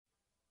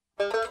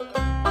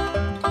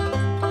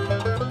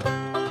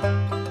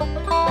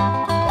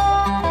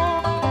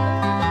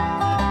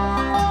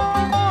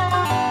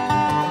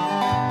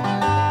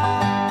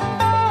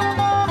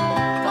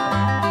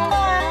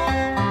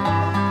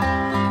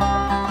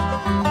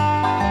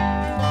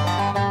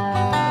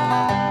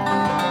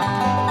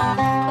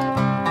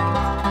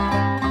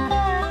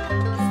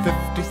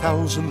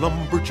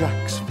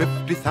Lumberjacks,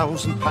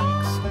 50,000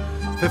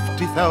 packs,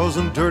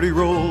 50,000 dirty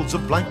rolls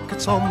of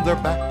blankets on their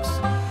backs,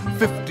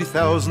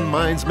 50,000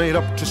 minds made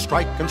up to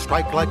strike and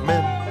strike like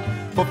men.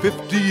 For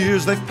 50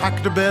 years they've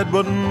packed a bed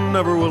but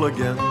never will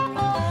again.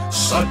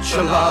 Such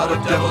a lot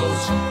of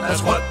devils,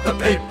 that's what the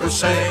papers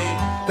say.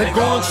 They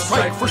go on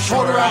strike for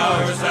shorter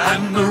hours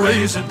and a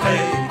raise in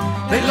pay.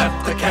 They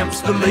left the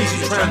camps, the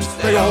lazy tramps,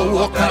 they all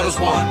walked out as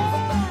one.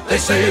 They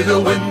say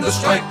they'll win the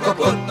strike or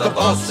put the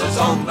bosses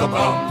on the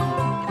bum.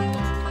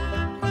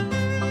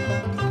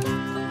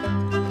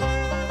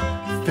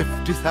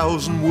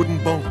 50,000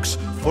 wooden bunks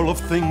full of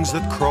things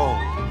that crawl.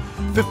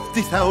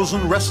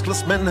 50,000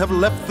 restless men have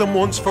left them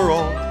once for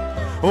all.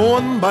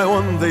 One by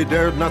one they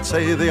dared not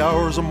say the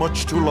hours are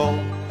much too long,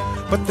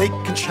 but they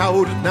can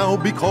shout it now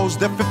because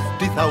they're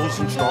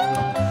 50,000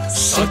 strong.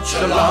 Such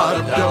a lot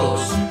of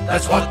devils,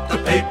 that's what the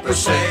papers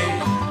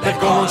say. They've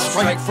gone on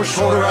strike for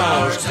shorter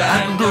hours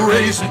and a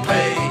raise in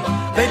pay.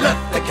 They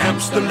left the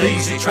camps, the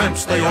lazy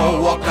tramps, they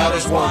all walked out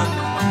as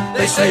one.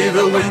 They say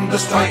they'll win the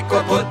strike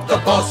or put the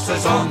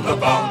bosses on the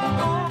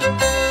bum.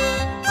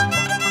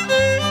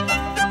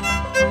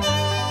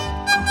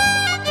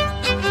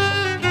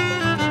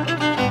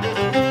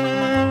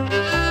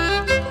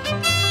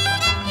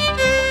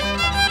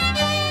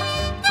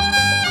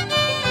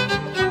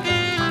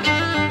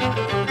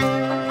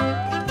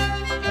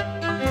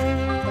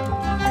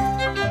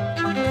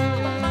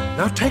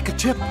 Now take a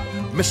tip,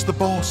 Mr.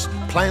 Boss,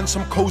 plan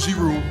some cozy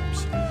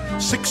rooms.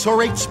 6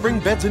 or 8 spring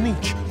beds in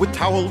each, with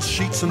towels,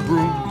 sheets, and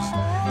brooms.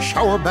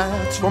 Shower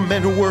baths for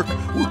men who work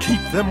will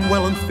keep them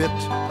well and fit.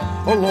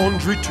 A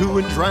laundry too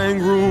and drying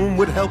room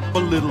would help a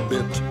little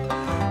bit.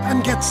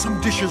 And get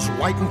some dishes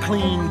white and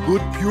clean,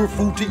 good pure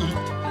food to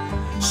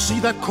eat.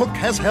 See that cook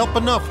has help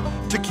enough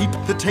to keep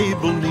the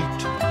table neat.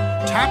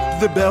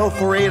 Tap the bell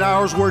for 8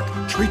 hours work,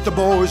 treat the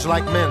boys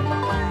like men,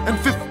 and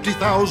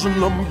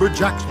 50,000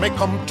 lumberjacks may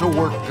come to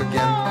work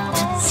again.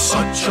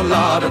 Such a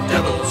lot of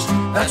devils,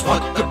 that's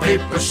what the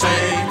papers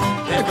say.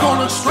 They've gone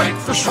on strike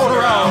for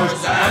shorter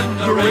hours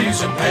and a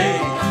raise in pay.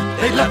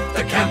 They left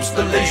the camps,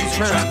 the lazy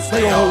tramps,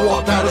 they all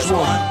walked out as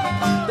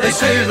one. They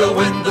say they'll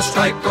win the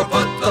strike or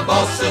put the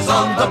bosses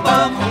on the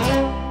bum.